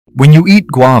When you eat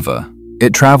guava,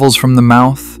 it travels from the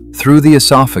mouth, through the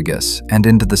esophagus, and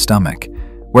into the stomach,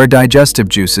 where digestive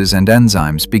juices and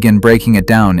enzymes begin breaking it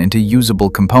down into usable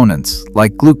components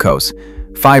like glucose,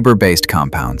 fiber-based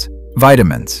compounds,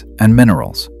 vitamins, and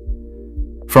minerals.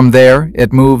 From there,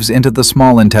 it moves into the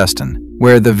small intestine,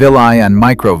 where the villi and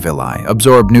microvilli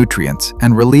absorb nutrients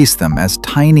and release them as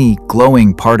tiny,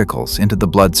 glowing particles into the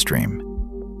bloodstream.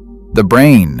 The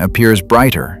brain appears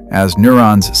brighter as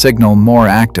neurons signal more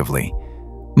actively.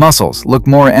 Muscles look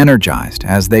more energized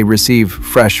as they receive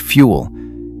fresh fuel,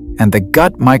 and the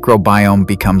gut microbiome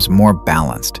becomes more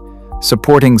balanced,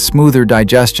 supporting smoother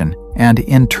digestion and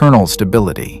internal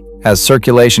stability. As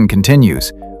circulation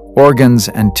continues, organs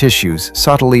and tissues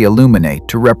subtly illuminate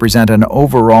to represent an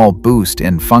overall boost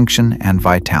in function and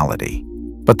vitality.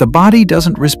 But the body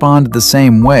doesn't respond the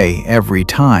same way every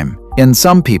time. In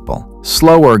some people,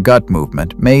 slower gut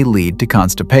movement may lead to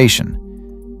constipation.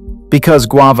 Because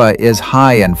guava is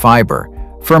high in fiber,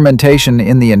 fermentation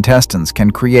in the intestines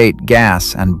can create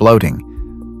gas and bloating,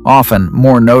 often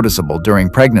more noticeable during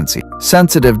pregnancy.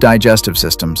 Sensitive digestive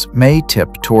systems may tip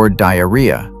toward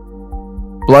diarrhea.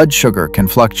 Blood sugar can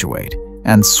fluctuate,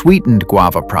 and sweetened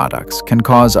guava products can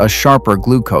cause a sharper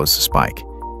glucose spike.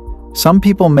 Some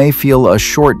people may feel a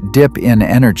short dip in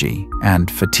energy and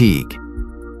fatigue.